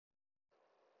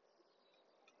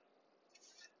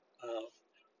Uh,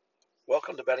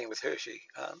 Welcome to Batting with Hershey.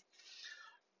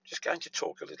 Just going to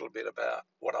talk a little bit about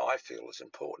what I feel is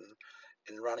important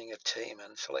in running a team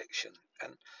and selection,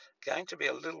 and going to be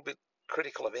a little bit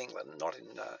critical of England. Not in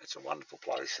it's a wonderful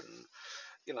place, and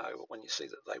when you see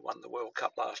that they won the World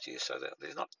Cup last year, so that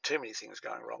there's not too many things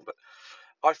going wrong. But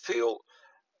I feel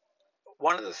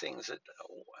one of the things that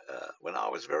when I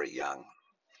was very young,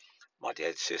 my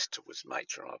dad's sister was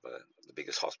matron of the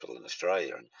biggest hospital in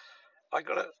Australia, and I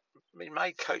been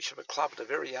made coach of a club at a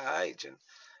very young age, and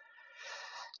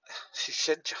she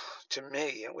said to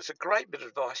me, it was a great bit of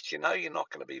advice, you know you're not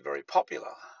going to be very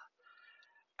popular.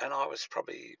 And I was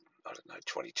probably, I don't know,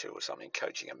 22 or something,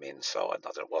 coaching a men's side. And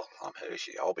I thought, well, I'm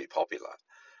Hershey, I'll be popular.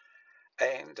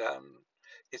 And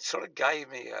it sort of gave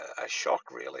me a shock,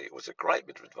 really. It was a great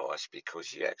bit of advice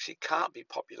because you actually can't be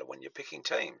popular when you're picking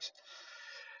teams.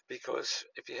 Because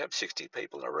if you have 60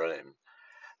 people in a room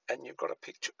and you've got to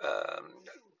pick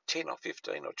 10 or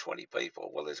 15 or 20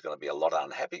 people, well, there's going to be a lot of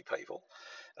unhappy people.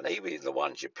 And even the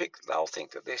ones you pick, they'll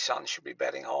think that their son should be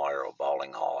batting higher or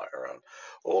bowling higher and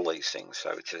all these things.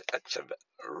 So it's a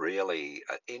really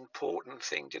important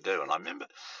thing to do. And I remember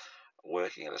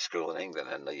working at a school in England,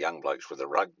 and the young blokes were the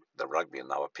rugby, and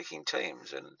they were picking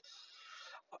teams. And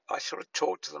I sort of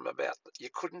talked to them about you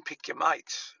couldn't pick your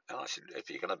mates. And I said, if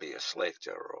you're going to be a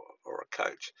selector or a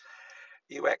coach,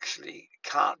 you actually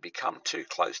can't become too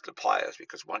close to players,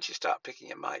 because once you start picking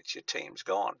your mates, your team's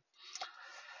gone.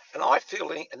 And I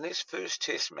feel in this first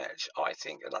test match, I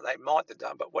think, and they might have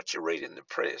done, but what you read in the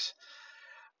press,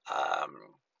 um,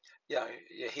 you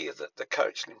hear that the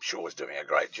coach, and I'm sure, is doing a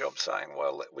great job saying,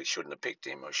 well, that we shouldn't have picked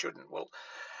him or shouldn't. Well,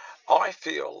 I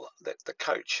feel that the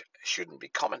coach shouldn't be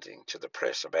commenting to the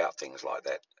press about things like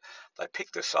that. They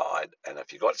picked a side, and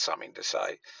if you've got something to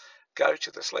say, go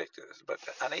to the selectors.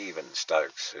 And even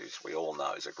Stokes, who's we all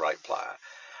know is a great player,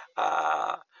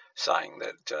 saying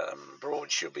that Broad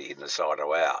should be in the side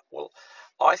or out. Well,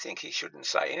 I think he shouldn't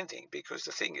say anything, because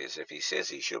the thing is, if he says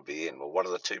he should be in, well, what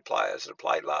are the two players that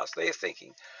played last? They're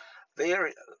thinking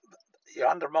you're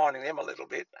undermining them a little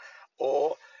bit,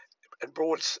 and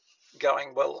Broad's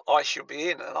going, well, I should be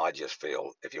in. And I just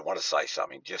feel if you want to say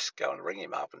something, just go and ring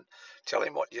him up and tell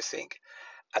him what you think,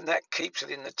 and that keeps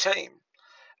it in the team.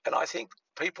 And I think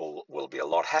people will be a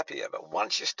lot happier. But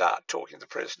once you start talking to the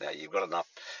press, now you've got enough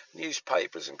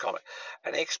newspapers and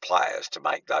ex-players to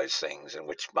make those things, and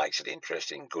which makes it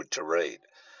interesting, good to read.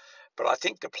 But I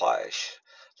think the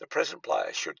present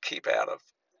players, should keep out of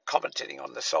commentating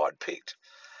on the side picked,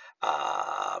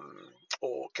 um,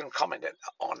 or can comment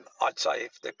on. I'd say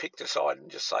if they picked a side, and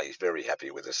just say he's very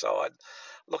happy with the side,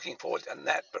 looking forward and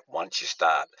that. But once you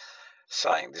start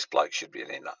saying this bloke should be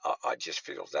in, I just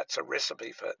feel that's a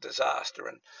recipe for disaster.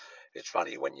 And it's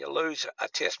funny, when you lose a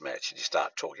test match and you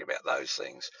start talking about those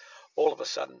things, all of a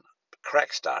sudden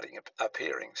cracks starting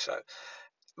appearing. So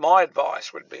my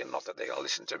advice would be, and not that they're going to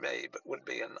listen to me, but would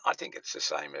be, and I think it's the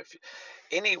same if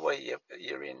anywhere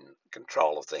you're in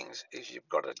control of things, is you've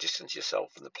got to distance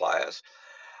yourself from the players,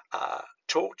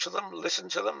 talk to them, listen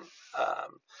to them.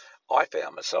 I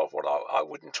found myself what I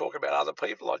wouldn't talk about other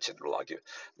people. I said, well,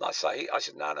 I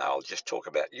said, no, I'll just talk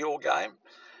about your game,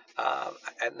 um,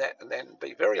 and then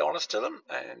be very honest to them,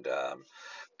 and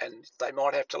they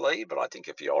might have to leave, but I think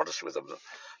if you're honest with them,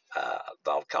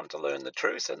 they'll come to learn the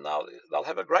truth, and they'll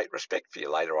have a great respect for you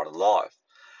later on in life.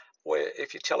 Where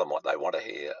if you tell them what they want to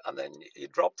hear and then you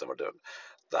drop them or do it,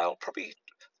 they'll probably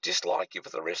dislike you for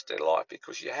the rest of their life,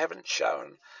 because you haven't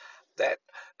shown that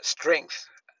strength.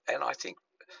 And I think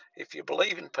if you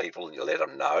believe in people and you let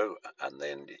them know, and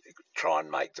then try and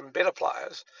make them better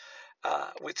players,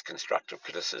 with constructive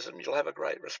criticism, you'll have a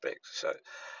great respect. So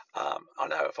I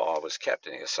know if I was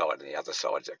captaining a side and the other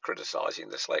sides are criticising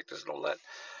the selectors and all that,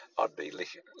 I'd be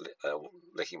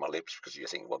licking my lips, because you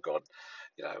think, well, God,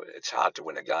 it's hard to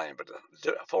win a game, but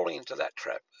falling into that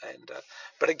trap. And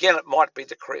but again, it might be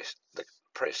the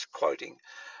press quoting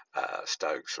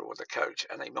Stokes or the coach,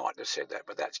 and he might have said that,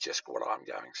 but that's just what I'm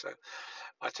going. So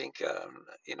I think,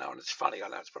 and it's funny, I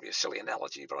know it's probably a silly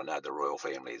analogy, but I know the royal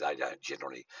family, they don't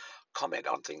generally comment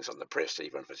on things on the press,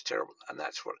 even if it's terrible. And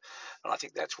I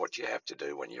think that's what you have to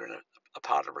do when you're in a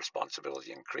part of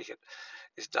responsibility in cricket,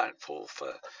 is don't fall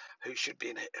for who should be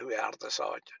in, who out of the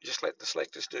side. Just let the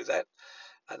selectors do that.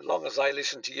 And as long as they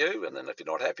listen to you, and then if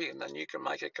you're not happy, and then you can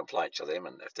make a complaint to them,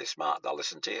 and if they're smart, they'll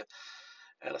listen to you.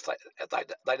 And if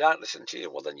they don't listen to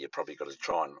you, well, then you've probably got to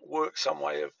try and work some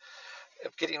way of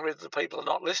getting rid of the people who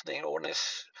are not listening, or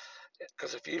unless,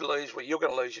 because if you lose, well, you're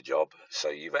going to lose your job. So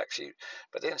you've actually,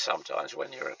 but then sometimes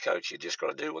when you're a coach, you just got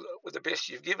to do with the best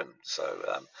you've given. So,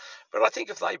 but I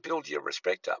think if they build your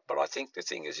respect up, but I think the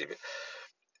thing is,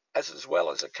 as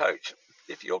well as a coach,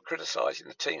 if you're criticising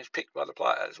the teams picked by the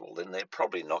players, well, then they're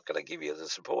probably not going to give you the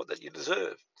support that you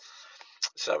deserve.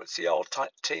 So it's the old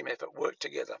team effort, work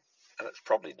together, and it's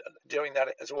probably doing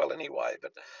that as well anyway.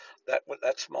 But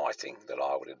that's my thing that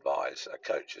I would advise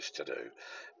coaches to do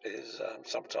is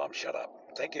sometimes shut up.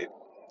 Thank you.